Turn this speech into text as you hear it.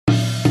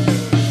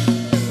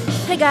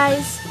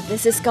guys,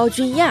 this is Gao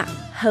Junya,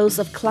 host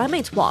of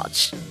Climate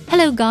Watch.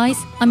 Hello guys,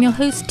 I'm your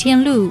host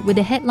Tian Lu with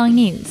the headline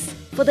news.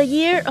 For the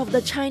year of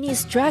the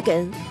Chinese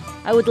dragon,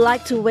 I would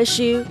like to wish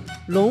you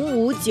龙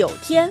舞九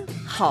天,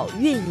好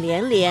运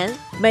连连.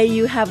 May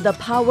you have the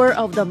power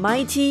of the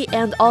mighty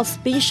and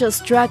auspicious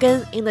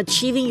dragon in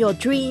achieving your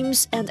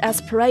dreams and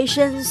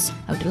aspirations.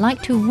 I would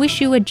like to wish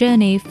you a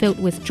journey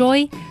filled with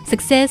joy,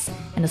 success,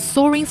 and the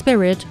soaring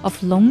spirit of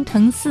龙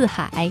腾四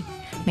海.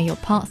 May your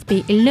path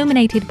be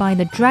illuminated by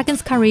the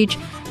dragon's courage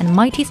and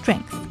mighty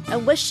strength.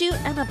 And wish you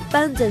an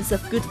abundance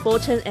of good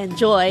fortune and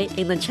joy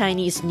in the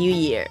Chinese New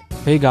Year.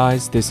 Hey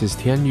guys, this is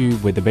Tian Yu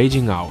with the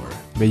Beijing Hour.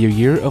 May your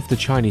year of the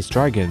Chinese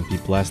dragon be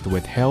blessed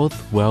with health,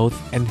 wealth,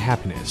 and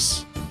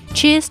happiness.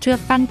 Cheers to a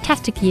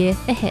fantastic year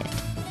ahead.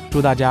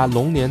 祝大家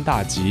龙年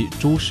大吉，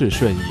诸事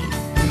顺意。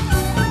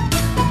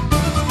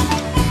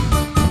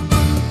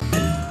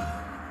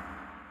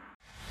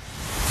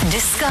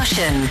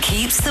Discussion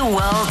keeps the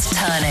world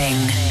turning.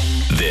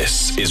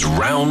 This is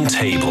Round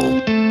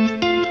Table.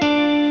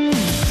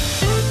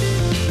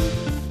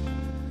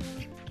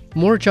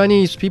 More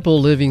Chinese people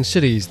live in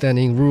cities than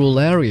in rural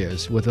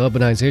areas, with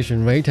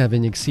urbanization rate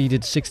having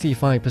exceeded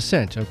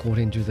 65%,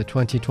 according to the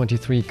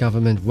 2023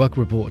 government work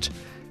report.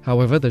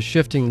 However, the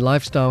shifting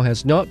lifestyle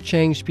has not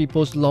changed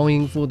people's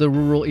longing for the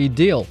rural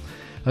idyll.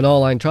 An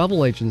online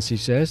travel agency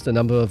says the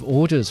number of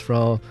orders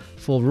for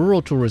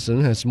rural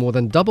tourism has more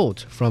than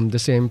doubled from the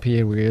same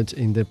period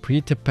in the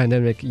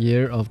pre-pandemic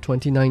year of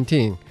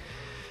 2019.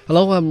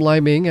 Hello, I'm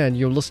Laiming, and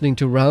you're listening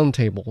to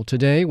Roundtable.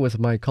 Today, with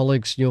my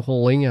colleagues Niu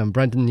Honglin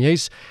Brandon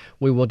Yates,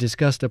 we will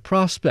discuss the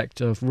prospect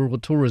of rural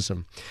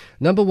tourism.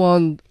 Number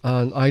one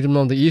item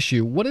on the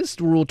issue, what is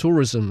rural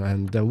tourism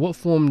and what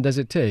form does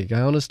it take?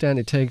 I understand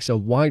it takes a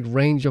wide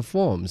range of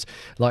forms,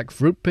 like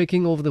fruit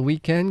picking over the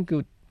weekend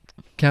could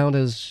count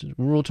as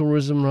rural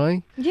tourism,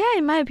 right? Yeah,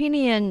 in my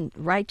opinion,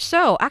 right.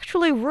 So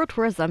actually, rural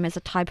tourism is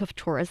a type of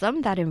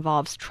tourism that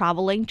involves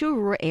traveling to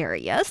rural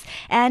areas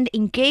and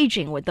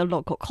engaging with the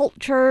local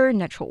culture,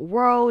 natural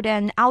world,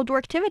 and outdoor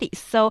activities.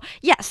 So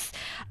yes,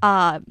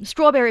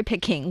 strawberry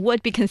picking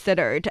would be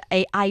considered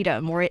an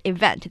item or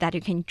event that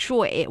you can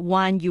enjoy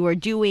when you are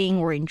doing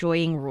or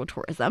enjoying rural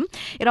tourism.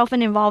 It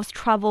often involves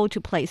travel to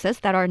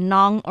places that are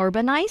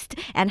non-urbanized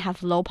and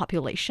have low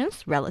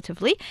populations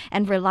relatively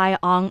and rely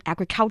on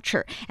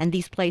agriculture. And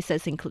these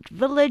places include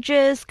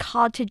villages,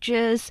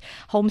 cottages,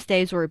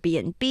 homestays or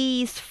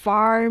B&Bs,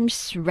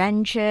 farms,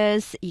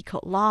 ranches,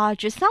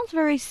 eco-lodges. Sounds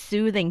very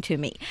soothing to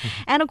me.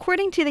 And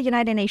according to the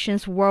United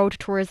Nations World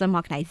Tourism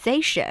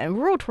Organization,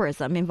 rural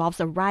tourism involves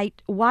a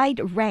wide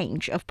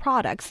range of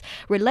products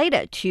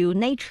related to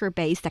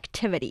nature-based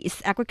activities,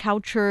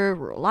 agriculture,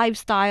 rural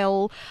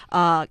lifestyle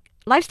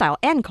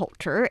and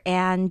culture,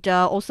 and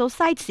also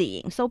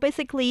sightseeing. So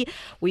basically,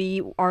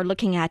 we are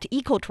looking at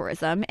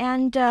ecotourism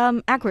and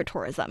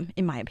agritourism,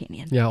 in my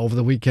opinion. Yeah, over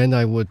the weekend,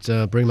 I would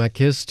bring my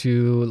kids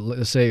to,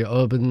 let's say,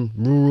 urban,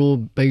 rural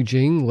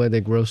Beijing, where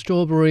they grow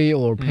strawberry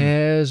or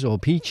pears or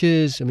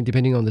peaches, I mean,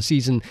 depending on the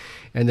season.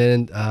 And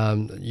then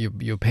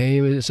you pay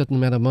a certain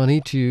amount of money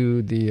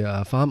to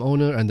the farm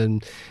owner, and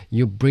then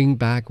you bring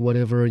back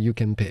whatever you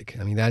can pick.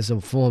 I mean, that's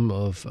a form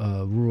of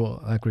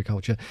rural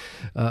agriculture,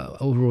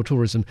 rural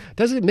tourism.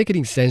 Does it make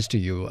any sense to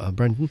you,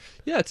 Brandon?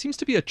 Yeah, it seems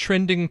to be a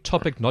trending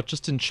topic, not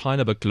just in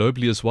China, but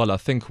globally as well. I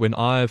think when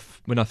I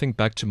think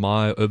back to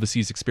my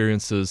overseas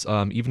experiences,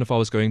 even if I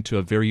was going to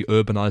a very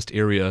urbanized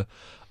area,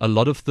 a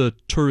lot of the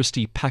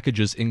touristy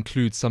packages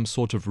include some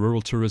sort of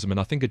rural tourism, and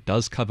I think it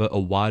does cover a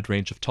wide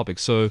range of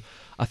topics. So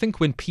I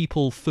think when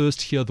people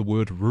first hear the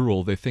word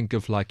rural, they think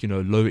of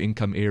low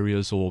income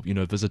areas or,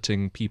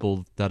 visiting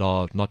people that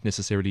are not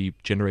necessarily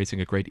generating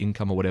a great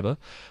income or whatever.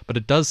 But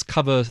it does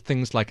cover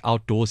things like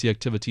outdoorsy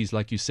activities,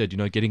 like you said,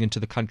 getting into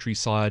the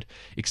countryside,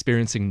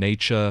 experiencing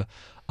nature.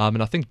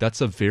 And I think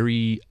that's a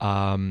very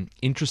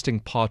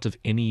interesting part of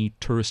any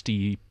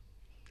touristy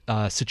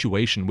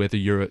situation, whether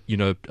you're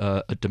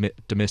a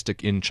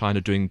domestic in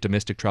China doing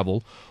domestic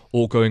travel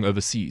or going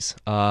overseas.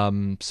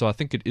 So I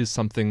think it is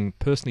something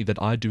personally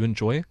that I do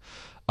enjoy.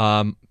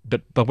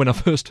 But when I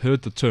first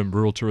heard the term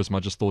rural tourism,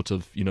 I just thought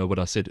of what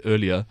I said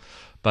earlier.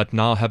 But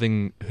now,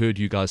 having heard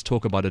you guys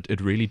talk about it,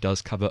 it really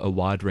does cover a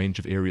wide range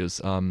of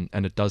areas, and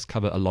it does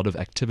cover a lot of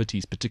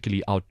activities,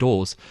 particularly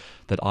outdoors,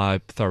 that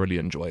I thoroughly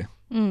enjoy.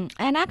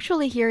 And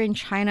actually here in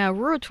China,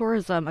 rural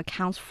tourism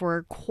accounts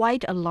for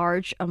quite a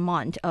large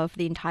amount of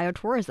the entire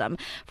tourism.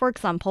 For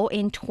example,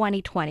 in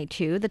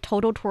 2022, the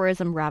total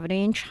tourism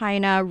revenue in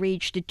China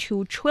reached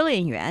 2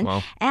 trillion yuan.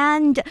 Wow.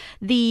 And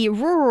the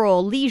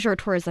rural leisure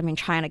tourism in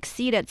China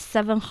exceeded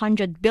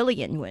 700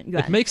 billion yuan.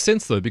 It makes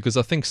sense, though, because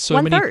I think so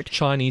many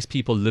Chinese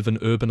people live in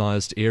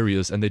urbanized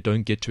areas and they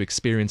don't get to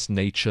experience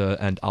nature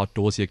and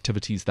outdoorsy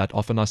activities that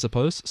often, I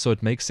suppose. So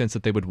it makes sense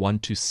that they would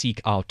want to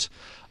seek out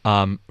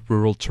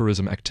rural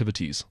tourism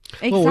activities.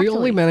 Exactly. Well, we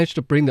only managed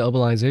to bring the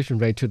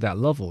urbanization rate to that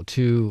level,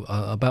 to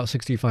about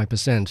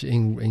 65%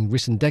 in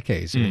recent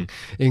decades.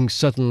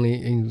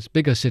 Certainly in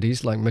bigger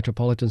cities like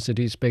metropolitan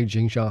cities,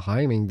 Beijing,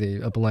 Shanghai,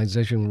 the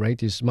urbanization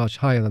rate is much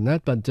higher than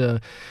that. But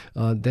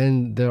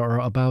then there are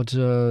about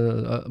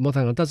more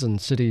than a dozen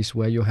cities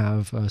where you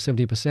have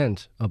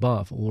 70%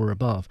 above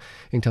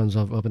in terms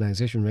of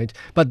urbanization rate.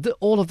 But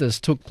all of this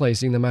took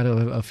place in the matter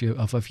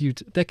of a few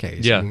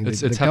decades. Yeah,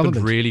 it's happened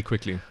really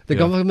quickly. The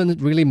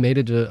government really made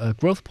it a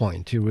growth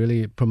point to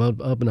really promote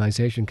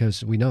urbanization,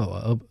 because we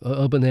know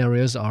urban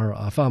areas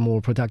are far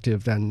more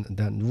productive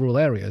than rural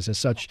areas. As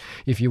such,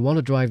 if you want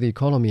to drive the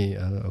economy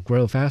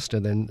grow faster,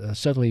 then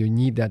certainly you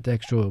need that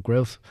extra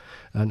growth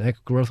and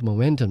growth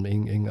momentum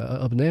in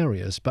urban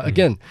areas. But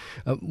again,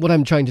 what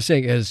I'm trying to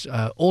say is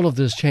all of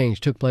this change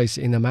took place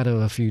in a matter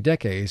of a few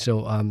decades.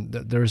 So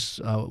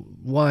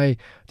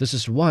this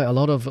is why a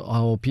lot of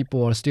our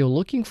people are still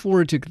looking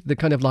forward to the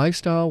kind of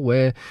lifestyle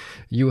where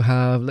you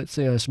have, let's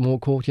say, a small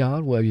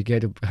courtyard where you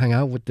get to hang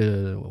out with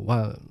the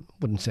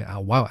wouldn't say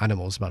wild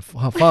animals, but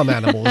farm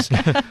animals,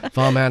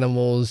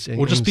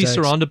 or just be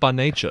surrounded by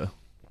nature.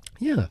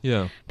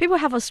 Yeah. People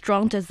have a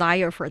strong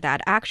desire for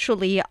that.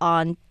 Actually,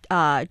 on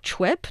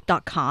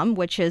trip.com,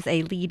 which is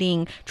a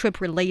leading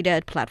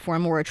trip-related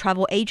platform or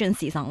travel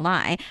agencies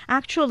online.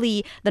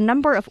 Actually, the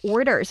number of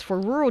orders for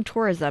rural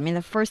tourism in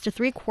the first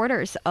 3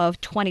 quarters of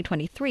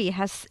 2023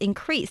 has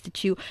increased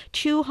to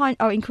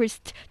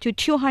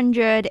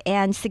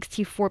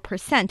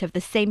 264% of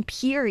the same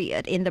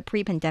period in the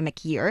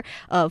pre-pandemic year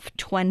of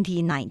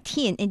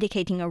 2019,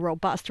 indicating a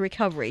robust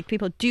recovery.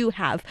 People do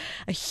have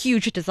a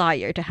huge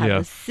desire to have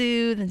a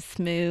soothe and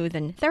smooth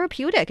and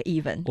therapeutic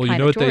even. Well, you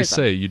know what they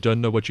say, you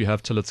don't know what you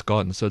have till it's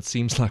gone. So it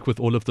seems like with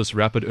all of this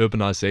rapid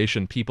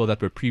urbanization, people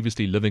that were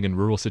previously living in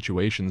rural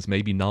situations,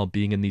 maybe now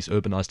being in these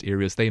urbanized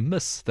areas, they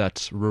miss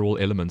that rural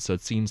element. So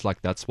it seems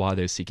like that's why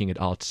they're seeking it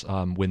out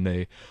when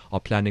they are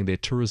planning their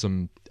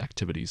tourism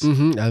activities.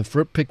 And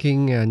fruit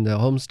picking and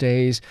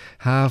homestays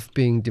have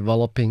been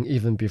developing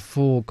even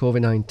before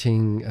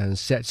COVID-19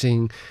 sets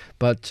in.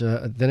 But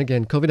then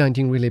again,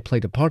 COVID-19 really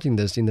played a part in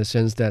this, in the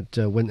sense that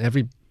when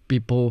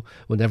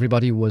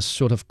everybody was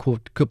sort of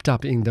cooped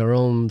up in their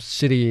own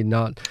city,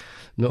 not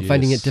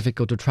finding it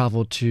difficult to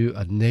travel to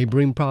a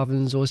neighboring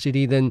province or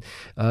city, then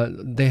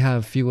they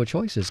have fewer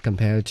choices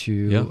compared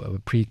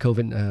to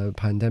pre-COVID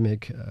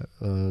pandemic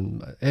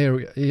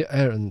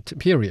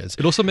periods.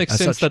 It also makes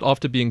sense that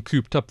after being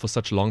cooped up for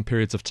such long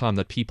periods of time,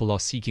 that people are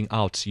seeking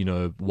out,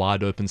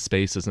 wide open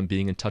spaces and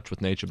being in touch with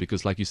nature,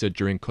 because like you said,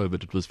 during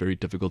COVID, it was very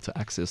difficult to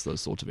access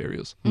those sorts of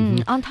areas.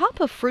 On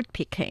top of fruit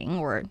picking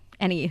or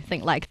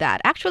anything like that,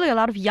 actually a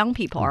lot of young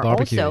people are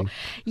also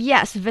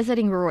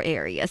visiting rural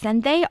areas,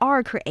 and they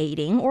are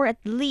creating, or at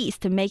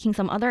least making,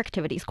 some other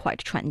activities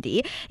quite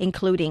trendy,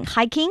 including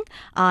hiking,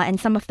 and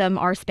some of them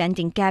are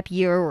spending gap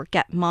year or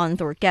gap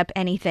month or gap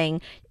anything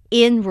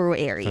in rural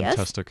areas.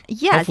 Fantastic.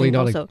 Yes, hopefully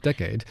not also, a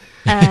decade.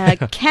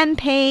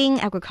 Camping,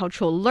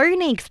 agricultural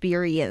learning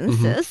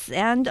experiences,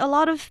 and a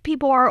lot of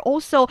people are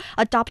also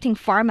adopting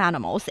farm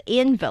animals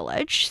in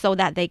village so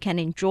that they can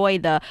enjoy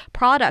the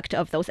product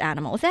of those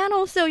animals, and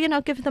also,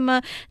 give them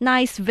a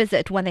nice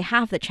visit when they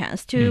have the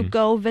chance to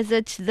go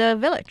visit the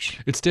village.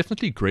 It's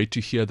definitely great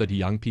to hear that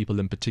young people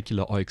in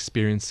particular are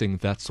experiencing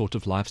that sort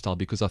of lifestyle,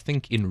 because I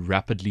think in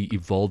rapidly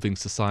evolving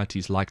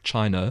societies like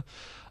China,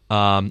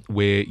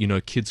 where,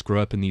 kids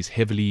grow up in these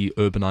heavily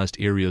urbanized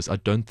areas, I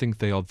don't think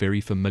they are very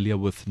familiar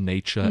with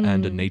nature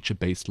and a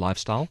nature-based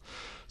lifestyle.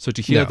 So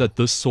to hear that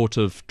this sort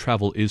of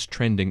travel is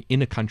trending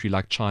in a country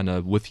like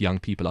China with young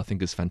people, I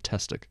think is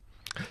fantastic.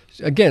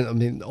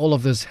 Again, all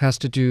of this has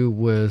to do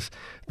with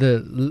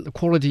the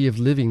quality of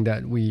living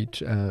that we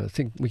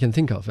can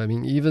think of.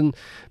 Even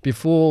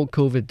before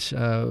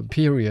COVID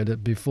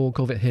period, before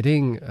COVID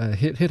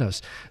hit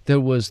us, there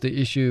was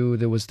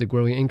the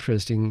growing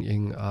interest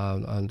in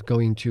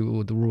going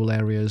to the rural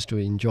areas to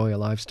enjoy a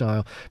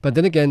lifestyle. But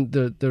then again,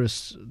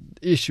 there's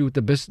issue.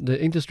 The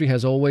industry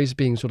has always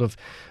been sort of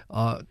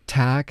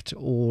tagged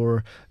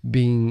or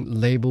being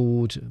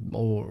labeled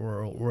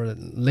or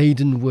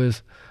laden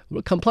with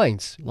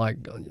complaints, like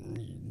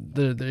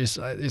it's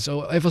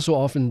ever so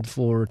often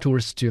for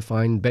tourists to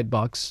find bed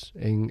bugs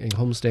in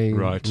homestay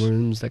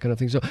rooms, that kind of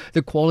thing. So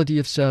the quality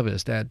of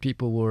service that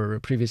people were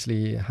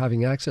previously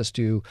having access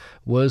to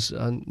was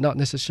not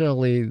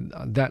necessarily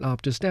that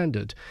up to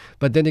standard.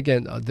 But then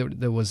again,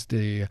 there was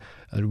the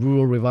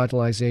rural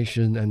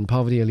revitalization and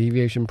poverty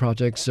alleviation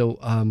projects. So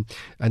and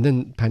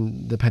then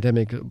the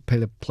pandemic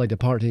played a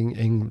part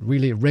in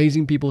really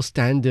raising people's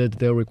standard,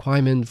 their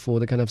requirement for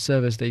the kind of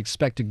service they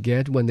expect to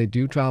get when they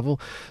do travel.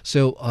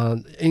 So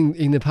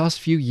in the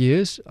past few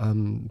years,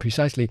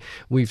 precisely,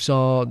 we've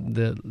saw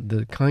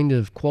the kind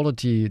of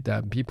quality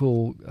that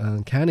people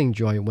can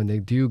enjoy when they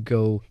do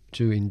go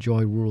to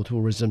enjoy rural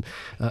tourism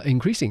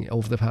increasing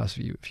over the past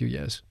few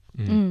years.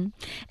 And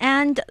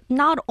And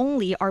not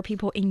only are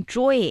people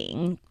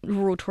enjoying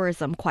rural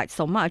tourism quite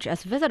so much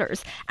as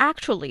visitors,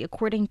 actually,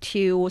 according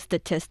to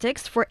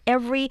statistics, for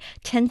every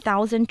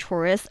 10,000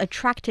 tourists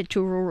attracted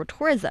to rural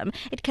tourism,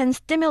 it can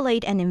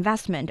stimulate an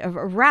investment of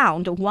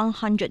around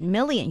 100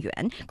 million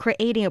yuan,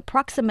 creating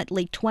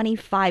approximately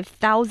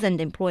 25,000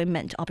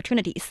 employment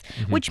opportunities,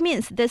 which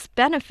means this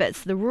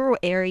benefits the rural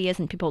areas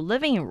and people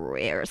living in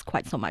rural areas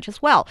quite so much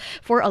as well.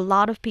 For a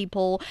lot of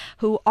people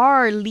who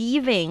are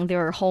leaving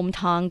their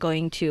hometown,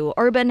 going to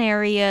urban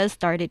areas,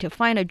 starting to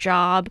find a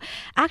job,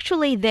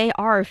 actually they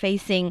are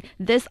facing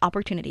this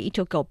opportunity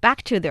to go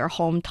back to their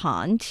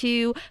hometown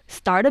to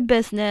start a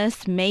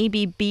business,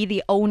 maybe be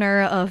the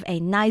owner of a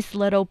nice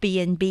little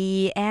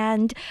B&B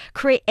and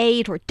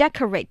create or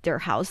decorate their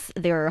house,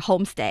 their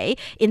homestay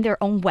in their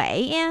own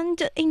way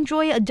and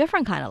enjoy a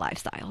different kind of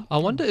lifestyle. I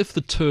wonder if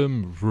the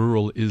term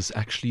rural is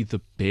actually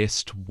the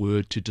best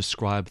word to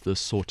describe this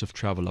sort of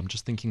travel. I'm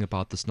just thinking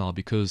about this now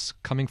because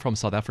coming from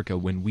South Africa,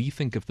 when we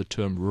think of the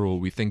term rural,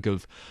 we think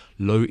of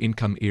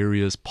low-income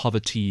areas,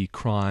 poverty,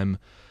 crime.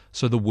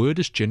 So the word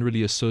is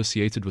generally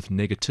associated with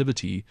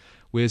negativity,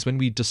 whereas when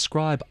we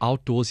describe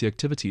outdoorsy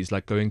activities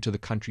like going to the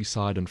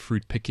countryside and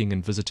fruit picking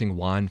and visiting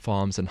wine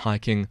farms and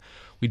hiking,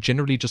 we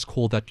generally just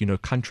call that,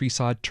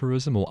 countryside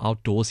tourism or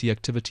outdoorsy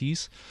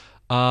activities.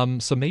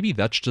 So maybe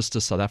that's just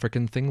a South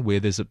African thing where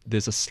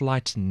there's a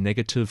slight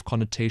negative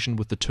connotation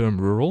with the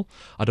term rural.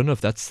 I don't know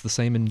if that's the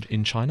same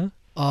in China.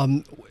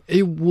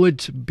 It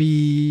would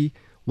be...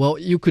 Well,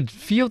 you could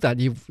feel that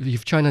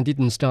if China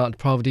didn't start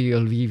poverty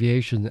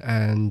alleviation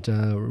and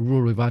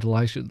rural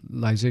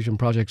revitalization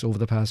projects over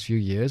the past few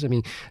years. I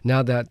mean,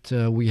 now that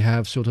we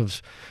have sort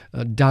of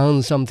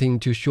done something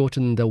to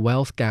shorten the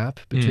wealth gap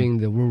between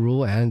the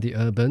rural and the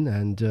urban,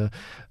 and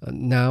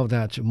now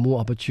that more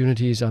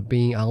opportunities are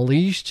being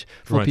unleashed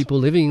for people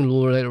living in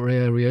rural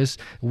areas,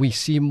 we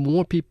see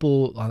more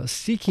people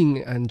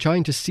seeking and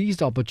trying to seize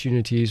the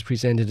opportunities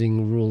presented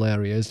in rural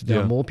areas. There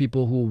are more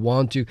people who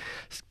want to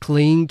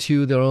cling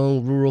to their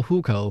own rural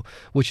hukou,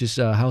 which is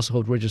a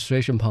household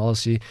registration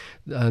policy,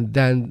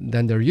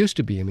 than there used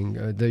to be. I mean,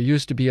 there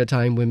used to be a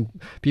time when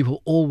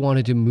people all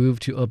wanted to move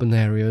to urban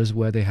areas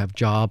where they have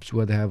jobs,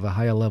 where they have a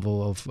higher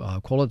level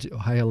of quality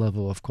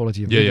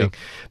of living.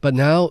 But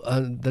now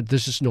that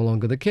this is no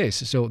longer the case.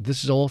 So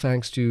this is all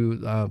thanks to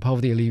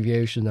poverty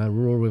alleviation and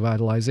rural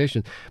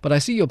revitalization. But I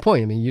see your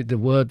point. I mean, the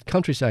word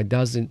countryside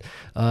doesn't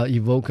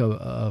evoke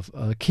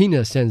a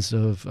keener sense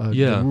of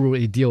the rural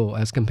idyll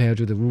as compared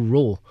to the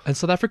rural. And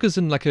South Africa's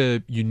in like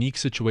a unique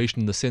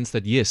situation in the sense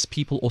that, yes,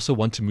 people also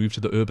want to move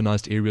to the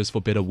urbanized areas for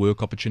better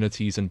work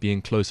opportunities and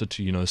being closer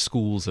to,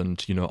 schools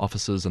and,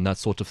 offices and that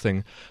sort of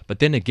thing. But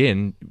then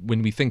again,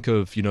 when we think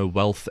of,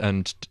 wealth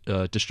and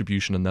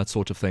distribution and that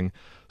sort of thing,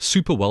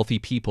 super wealthy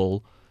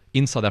people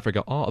in South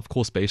Africa are, of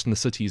course, based in the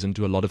cities and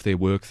do a lot of their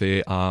work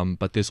there.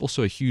 But there's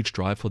also a huge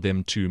drive for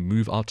them to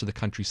move out to the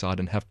countryside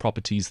and have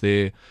properties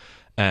there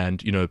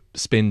and,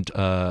 spend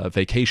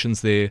vacations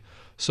there.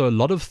 So a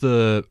lot of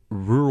the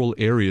rural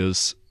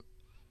areas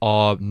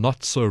are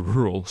not so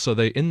rural. So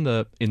they're in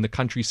the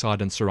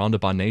countryside and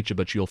surrounded by nature,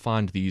 but you'll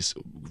find these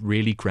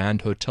really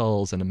grand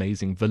hotels and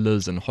amazing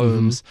villas and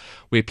homes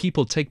where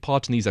people take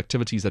part in these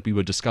activities that we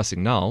were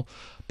discussing now,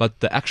 but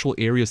the actual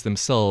areas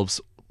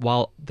themselves,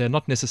 while they're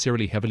not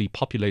necessarily heavily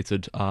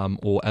populated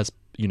or as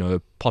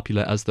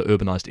popular as the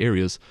urbanized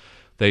areas,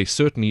 they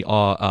certainly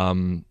are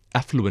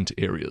affluent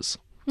areas.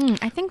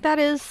 I think that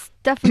is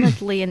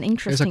definitely an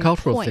interesting It's a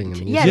cultural point. thing. I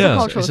mean, Yeah, it's a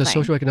cultural it's a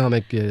thing.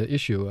 socioeconomic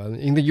issue.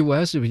 In the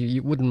U.S.,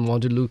 you wouldn't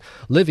want to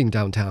live in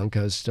downtown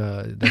because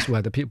that's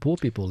where the poor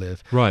people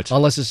live. Right.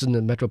 Unless it's in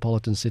a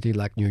metropolitan city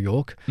like New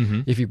York.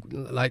 If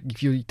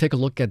you take a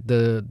look at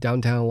the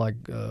downtown, like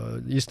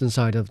eastern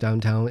side of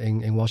downtown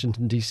in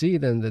Washington D.C.,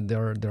 then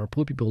there are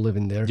poor people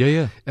living there.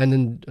 Yeah. And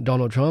then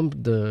Donald Trump,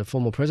 the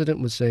former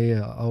president, would say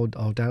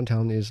our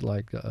downtown is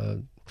like.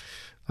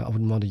 I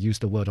wouldn't want to use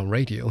the word on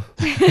radio.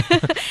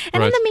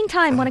 And in the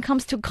meantime, when it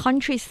comes to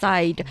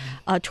countryside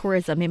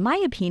tourism, in my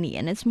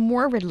opinion, it's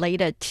more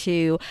related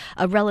to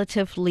a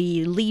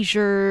relatively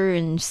leisure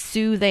and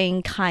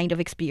soothing kind of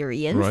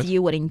experience. Right.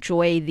 You would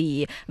enjoy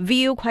the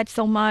view quite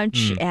so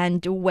much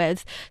and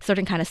with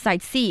certain kind of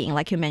sightseeing,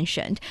 like you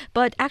mentioned.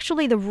 But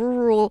actually, the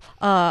rural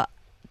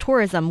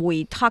tourism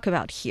we talk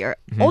about here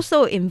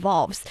also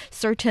involves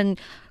certain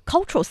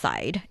cultural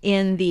side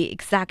in the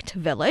exact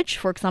village.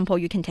 For example,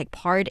 you can take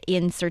part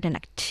in certain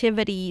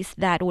activities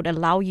that would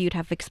allow you to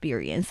have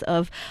experience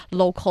of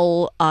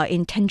local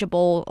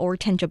intangible or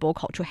tangible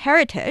cultural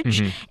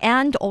heritage.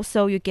 And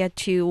also you get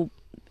to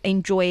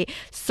enjoy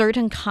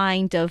certain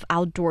kind of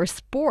outdoor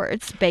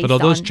sports based on... But are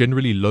those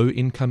generally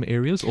low-income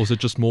areas, or is it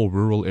just more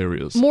rural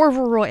areres? More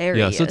rural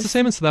areas. Yeah, so it's the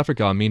same in South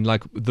Africa. I mean,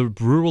 like the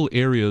rural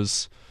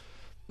areas,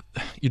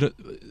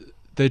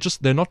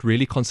 they're not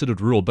really considered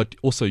rural, but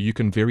also you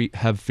can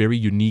have very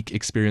unique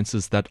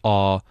experiences that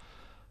are,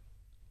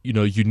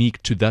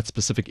 unique to that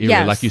specific area,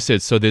 Yes. like you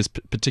said. So there's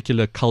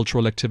particular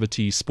cultural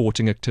activities,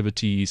 sporting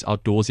activities,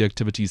 outdoorsy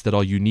activities that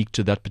are unique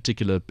to that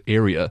particular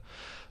area.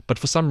 But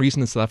for some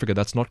reason in South Africa,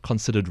 that's not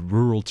considered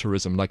rural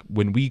tourism. Like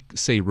when we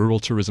say rural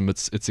tourism,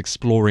 it's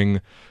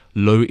exploring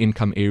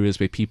low-income areas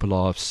where people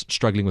are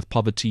struggling with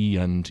poverty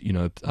and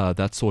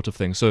that sort of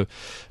thing. So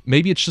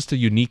maybe it's just a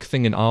unique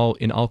thing in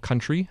our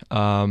country.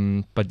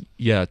 But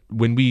yeah,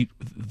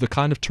 the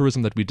kind of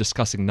tourism that we're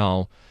discussing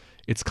now,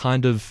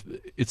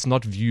 it's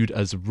not viewed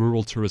as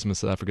rural tourism in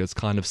South Africa. It's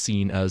kind of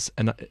seen as,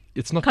 and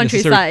it's not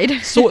countryside,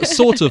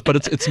 sort of, but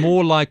it's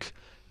more like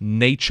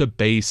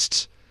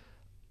nature-based,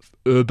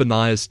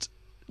 urbanized.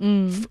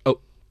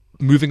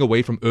 Moving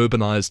away from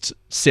urbanized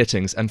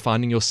settings and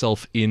finding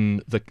yourself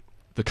in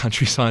the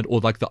countryside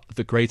or like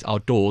the great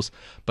outdoors,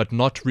 but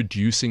not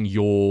reducing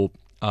your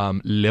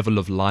level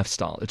of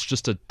lifestyle. It's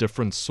just a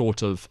different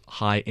sort of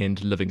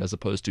high-end living as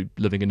opposed to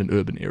living in an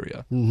urban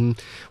area.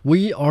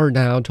 We are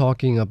now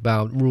talking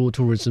about rural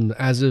tourism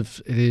as if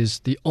it is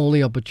the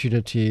only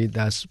opportunity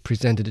that's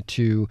presented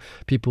to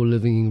people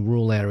living in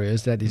rural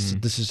areas.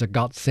 This is a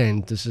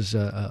godsend. This is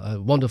a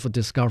wonderful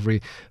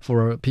discovery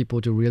for people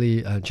to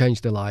really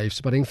change their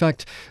lives. But in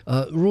fact,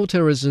 rural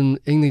tourism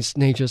in its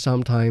nature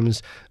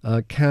sometimes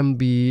can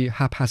be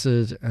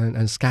haphazard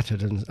and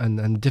scattered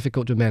and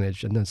difficult to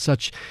manage. And as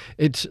such,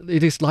 it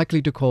is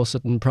likely to cause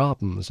certain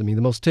problems. I mean,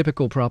 the most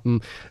typical problem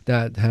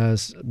that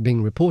has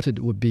been reported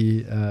would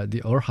be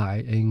the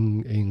Erhai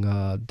in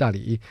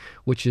Dali,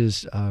 which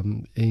is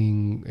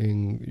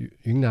in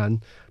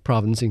Yunnan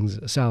province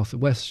in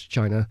southwest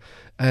China.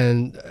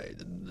 And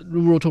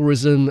rural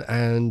tourism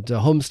and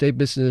homestay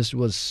business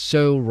was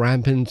so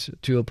rampant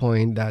to a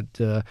point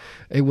that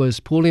it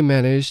was poorly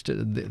managed.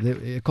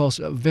 It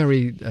caused a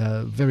very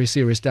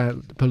serious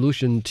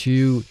pollution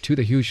to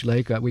the huge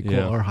lake that we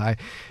call Erhai.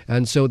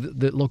 And so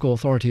the local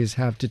authorities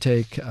have to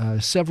take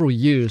several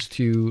years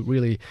to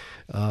really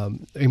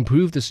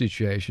improve the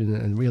situation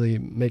and really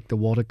make the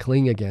water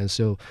clean again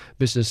so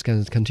business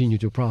can continue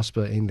to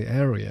prosper in the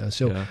area.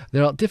 So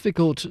there are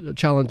difficult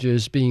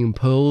challenges being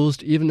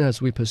posed even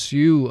as we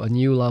pursue a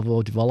new level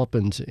of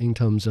development in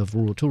terms of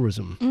rural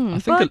tourism. I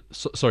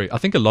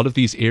think a lot of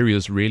these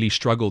areas really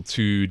struggle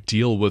to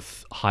deal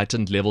with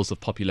heightened levels of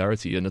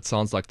popularity, and it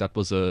sounds like that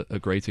was a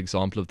great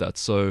example of that.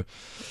 So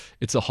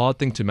it's a hard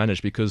thing to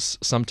manage because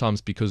sometimes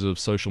because of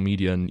social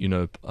media and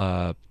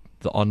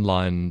the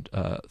online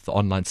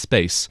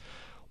space,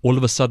 all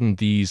of a sudden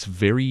these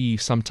very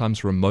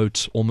sometimes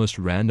remote, almost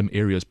random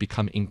areas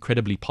become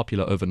incredibly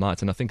popular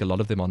overnight. And I think a lot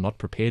of them are not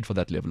prepared for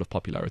that level of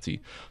popularity.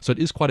 So it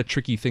is quite a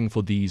tricky thing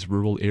for these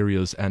rural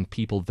areas and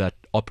people that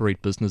operate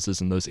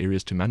businesses in those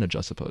areas to manage,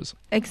 I suppose.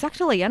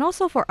 Exactly. And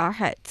also for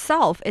Erhai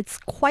itself, it's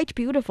quite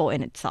beautiful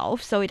in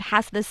itself. So it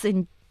has this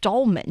endowment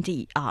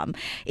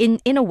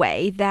in a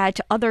way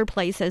that other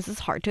places is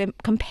hard to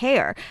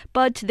compare.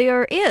 But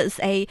there is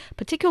a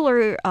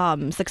particular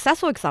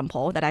successful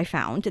example that I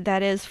found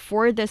that is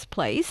for this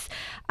place.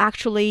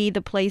 Actually, the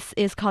place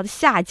is called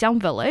Xiajiang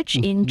Village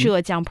in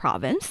Zhejiang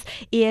province.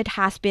 It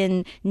has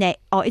been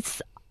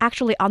it's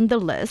actually on the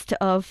list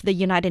of the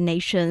United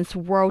Nations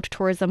World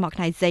Tourism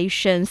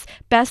Organization's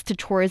Best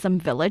Tourism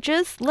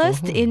Villages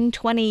list in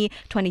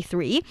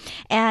 2023.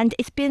 And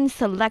it's been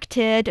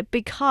selected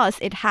because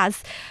it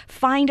has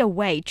found a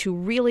way to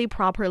really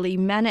properly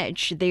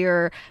manage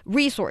their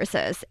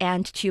resources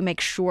and to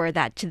make sure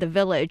that the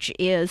village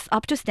is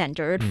up to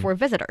standard for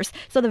visitors.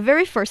 So the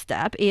very first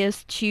step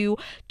is to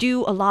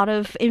do a lot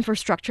of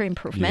infrastructure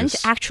improvement.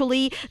 Yes.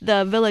 Actually,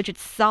 the village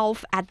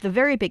itself at the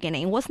very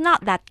beginning was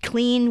not that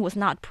clean, was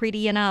not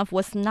pretty enough,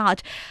 was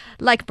not,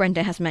 like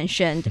Brandon has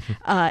mentioned,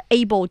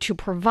 able to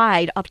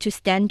provide up to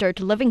standard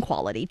living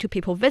quality to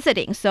people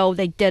visiting. So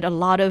they did a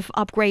lot of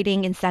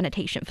upgrading in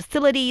sanitation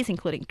facilities,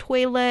 including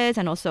toilets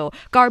and also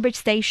garbage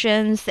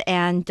stations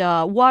and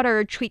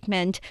water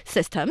treatment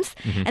systems.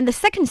 And the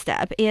second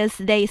step is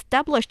they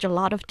established a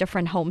lot of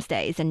different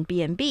homestays and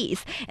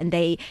B&Bs, and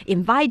they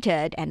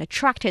invited and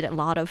attracted a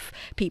lot of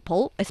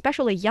people,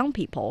 especially young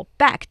people,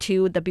 back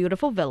to the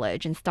beautiful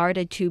village and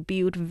started to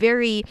build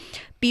very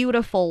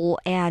beautiful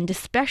and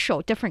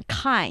special different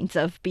kinds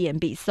of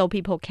B&Bs so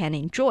people can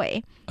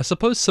enjoy. I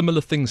suppose similar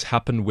things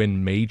happen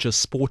when major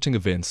sporting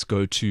events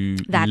go to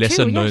That too,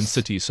 lesser known yes.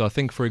 cities. So I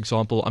think, for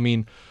example,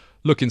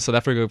 look, in South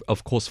Africa,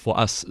 of course, for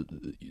us,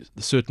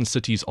 certain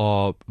cities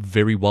are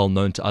very well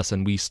known to us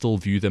and we still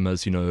view them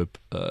as,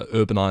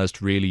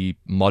 urbanized, really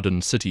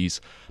modern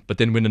cities. But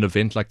then when an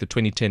event like the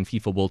 2010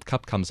 FIFA World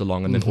Cup comes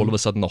along and then all of a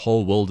sudden the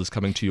whole world is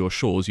coming to your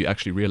shores, you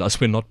actually realize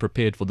we're not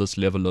prepared for this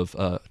level of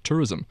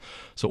tourism.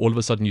 So all of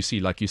a sudden you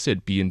see, like you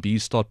said,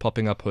 B&Bs start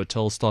popping up,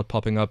 hotels start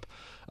popping up,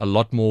 a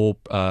lot more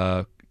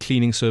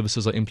cleaning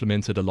services are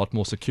implemented, a lot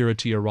more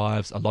security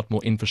arrives, a lot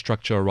more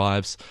infrastructure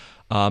arrives.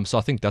 So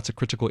I think that's a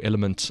critical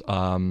element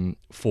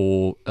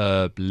for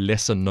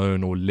lesser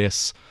known or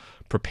less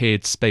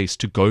prepared space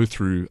to go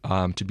through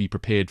to be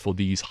prepared for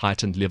these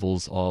heightened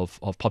levels of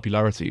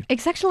popularity.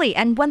 Exactly.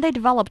 And when they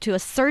developed to a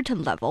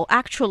certain level,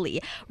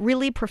 actually,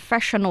 really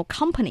professional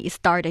companies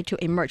started to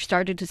emerge,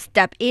 started to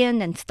step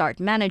in and start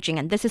managing.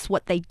 And this is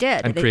what they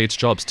did. And creates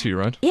jobs too,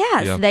 right?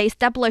 Yes, Yeah. they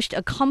established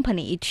a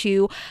company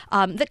to,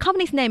 the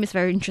company's name is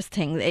very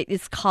interesting.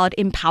 It's called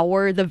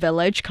Empower the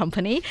Village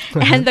Company.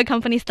 And the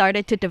company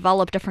started to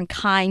develop different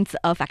kinds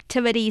of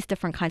activities,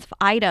 different kinds of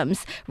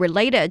items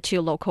related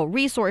to local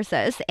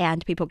resources,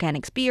 and people can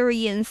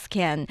experience,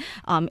 can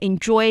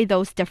enjoy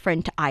those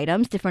different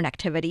items, different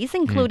activities,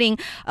 including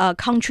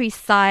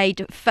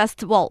countryside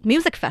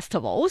music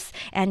festivals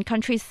and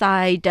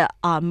countryside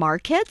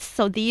markets.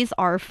 So these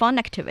are fun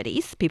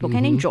activities people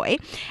can enjoy.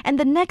 And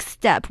the next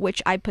step,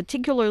 which I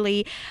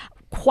particularly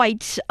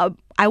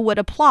I would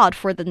applaud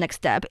for the next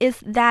step, is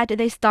that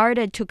they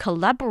started to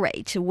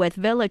collaborate with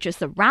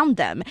villages around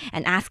them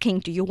and asking,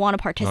 do you want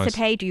to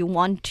participate? Do you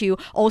want to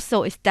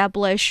also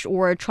establish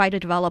or try to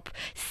develop,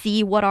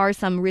 see what are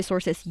some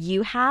resources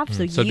you have?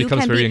 So it you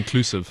becomes can very be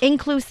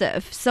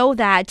inclusive, so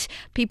that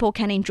people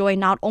can enjoy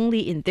not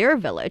only in their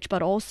village,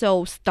 but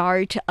also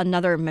start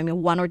another maybe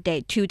 1 or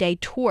 2 day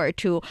tour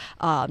to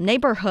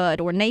neighborhood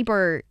or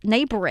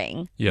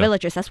neighboring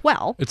villages as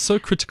well. It's so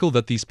critical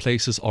that these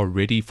places are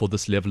ready for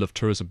this level of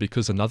tourism,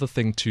 because another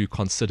thing to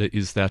consider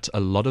is that a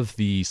lot of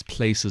these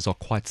places are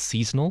quite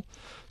seasonal.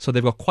 So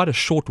they've got quite a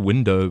short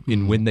window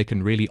in when they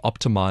can really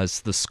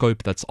optimize the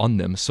scope that's on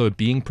them. So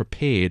being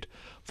prepared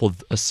for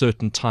a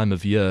certain time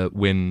of year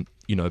when,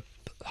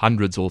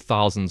 hundreds or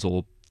thousands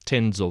or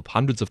tens or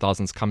hundreds of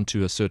thousands come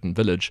to a certain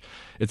village,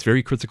 it's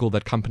very critical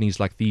that companies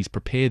like these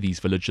prepare these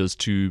villages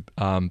to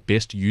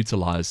best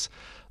utilize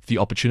the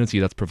opportunity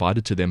that's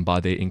provided to them by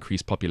their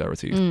increased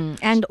popularity.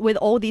 And with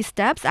all these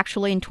steps,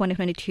 actually in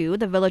 2022,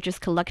 the village's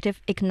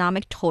collective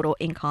economic total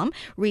income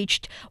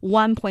reached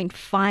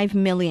 1.5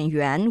 million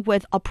yuan,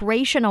 with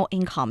operational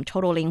income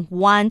totaling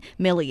 1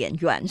 million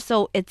yuan.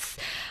 So it's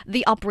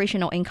the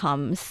operational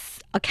incomes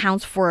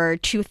accounts for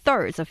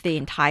 2/3 of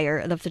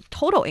the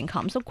total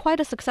income. So quite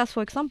a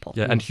successful example.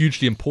 Yeah, and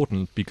hugely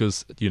important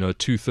because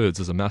 2/3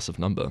 is a massive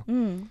number.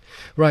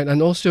 Right,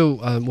 and also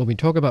when we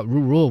talk about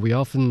rural, we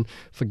often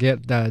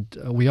forget that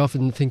we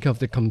often think of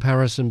the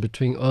comparison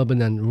between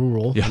urban and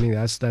rural. Yeah. I mean,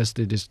 that's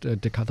the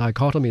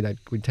dichotomy that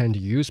we tend to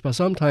use. But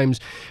sometimes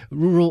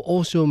rural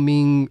also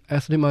mean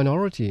ethnic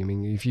minority. I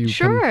mean, if you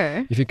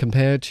if you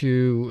compare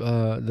to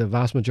the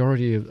vast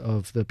majority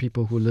of the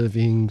people who live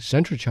in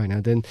central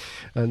China, then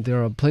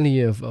there are plenty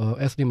of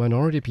ethnic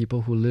minority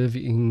people who live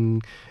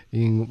in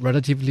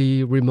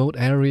relatively remote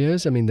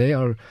areas. I mean,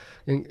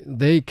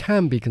 they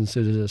can be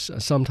considered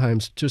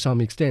sometimes to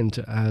some extent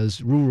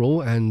as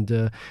rural,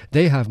 and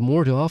they have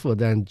more to offer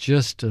than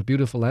just a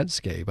beautiful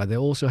landscape, but they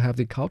also have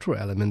the cultural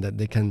element that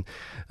they can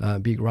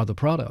be rather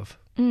proud of.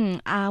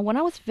 When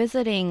I was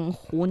visiting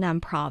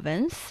Hunan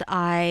province,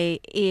 I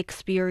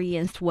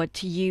experienced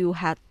what you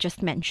had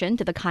just mentioned,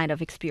 the kind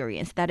of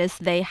experience. That is,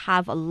 they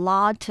have a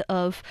lot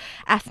of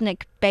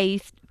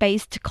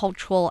ethnic-based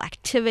cultural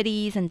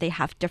activities, and they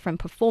have different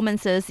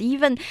performances.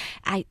 Even,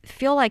 I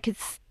feel like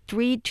it's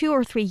 2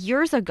 or 3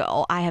 years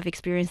ago, I have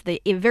experienced the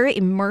very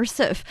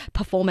immersive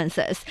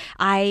performances.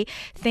 I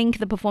think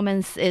the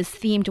performance is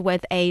themed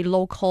with a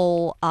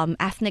local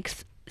ethnic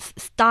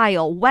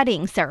style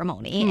wedding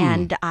ceremony,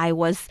 and I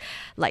was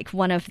like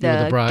one of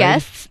the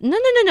guests. No,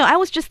 I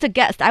was just a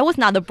guest. I was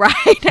not the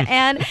bride.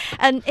 and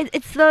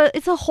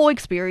it's a whole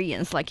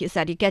experience. Like you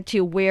said, you get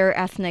to wear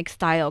ethnic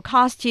style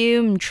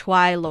costume,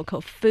 try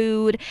local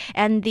food,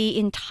 and the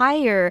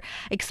entire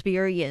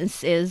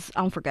experience is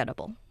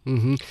unforgettable.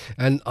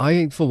 And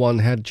I, for one,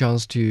 had a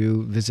chance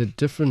to visit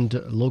different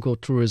local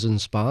tourism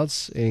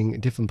spots in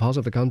different parts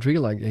of the country,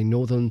 like in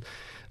northern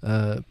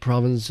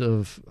province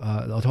of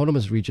the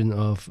autonomous region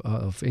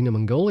of Inner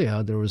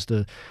Mongolia. There was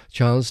the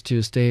chance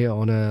to stay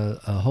on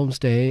a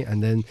homestay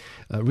and then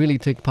really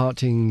take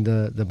part in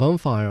the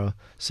bonfire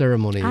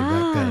ceremony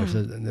back there.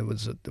 So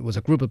there was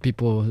a group of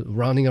people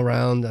running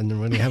around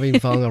and really having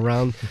fun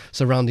around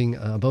surrounding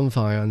a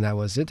bonfire, and that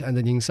was it. And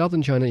then in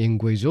southern China, in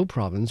Guizhou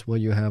province, where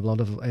you have a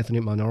lot of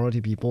ethnic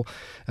minority people,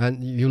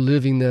 and you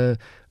live in the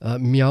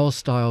Miao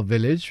style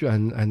village,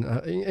 and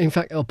in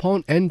fact,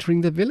 upon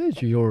entering the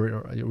village,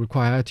 you're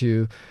required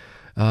to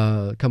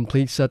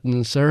complete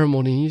certain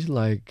ceremonies,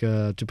 like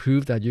to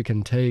prove that you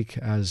can take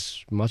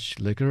as much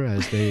liquor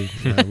as they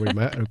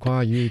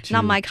require you to,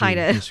 not my kind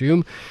of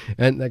consume,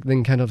 and like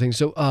then kind of thing.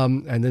 So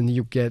and then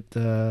you get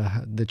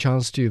the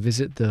chance to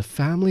visit the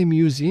family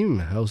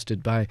museum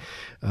hosted by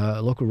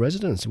local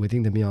residents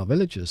within the Miao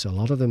villages. A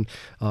lot of them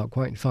are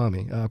quite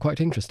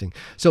quite interesting.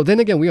 So then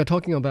again, we are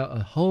talking about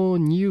a whole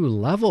new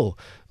level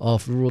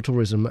of rural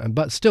tourism,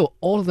 but still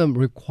all of them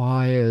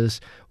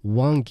requires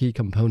one key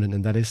component,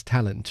 and that is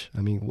talent.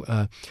 I mean,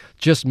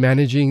 just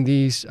managing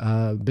these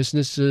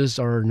businesses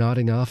are not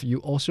enough. You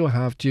also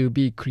have to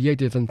be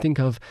creative and think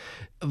of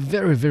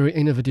very, very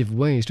innovative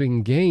ways to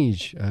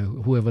engage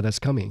whoever that's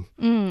coming.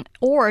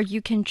 Or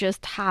you can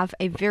just have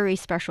a very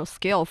special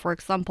skill. For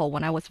example,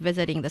 when I was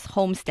visiting this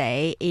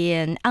homestay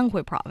in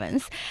Anhui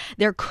province,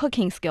 their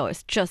cooking skill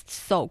is just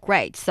so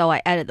great. So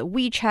I added the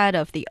WeChat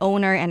of the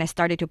owner and I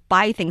started to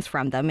buy things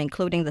from them,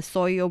 including the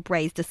soyo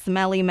braised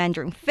smelly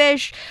mandarin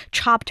fish,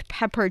 chopped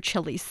pepper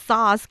chili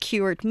sauce,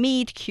 cured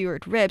meat,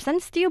 cured ribs,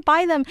 and still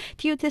buy them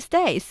to this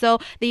day. So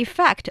the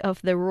effect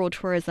of the rural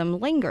tourism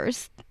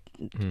lingers.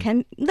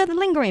 The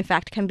lingering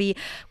effect can be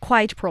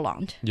quite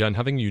prolonged. Yeah, and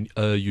having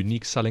a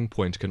unique selling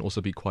point can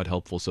also be quite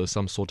helpful. So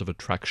some sort of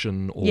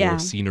attraction or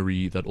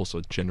scenery that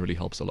also generally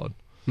helps a lot.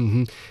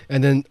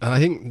 And then I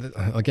think,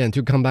 again,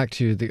 to come back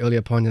to the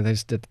earlier point,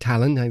 there's the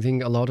talent. I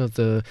think a lot of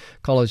the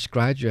college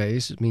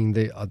graduates,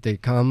 they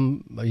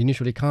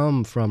initially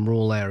come from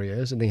rural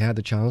areas, and they had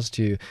the chance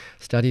to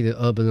study the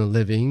urban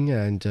living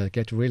and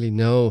get to really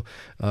know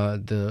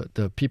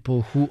the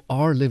people who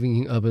are living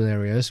in urban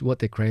areas, what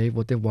they crave,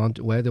 what they want,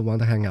 where they want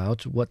to hang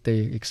out, what they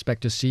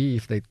expect to see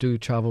if they do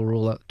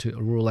travel to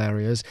rural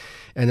areas,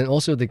 and then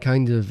also the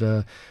kind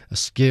of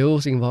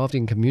skills involved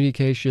in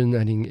communication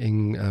and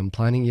in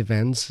planning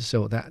events.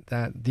 So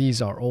that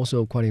these are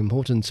also quite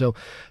important. So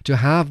to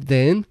have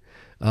them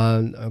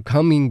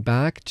coming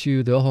back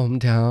to their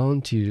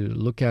hometown to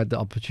look at the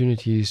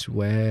opportunities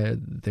where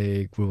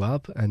they grew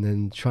up, and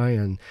then try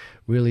and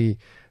really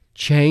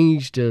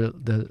change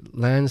the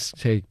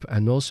landscape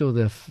and also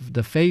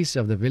the face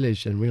of the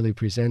village, and really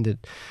present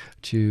it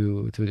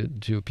to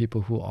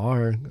people who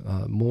are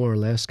more or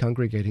less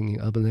congregating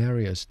in urban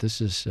areas.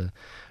 This is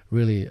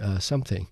really something.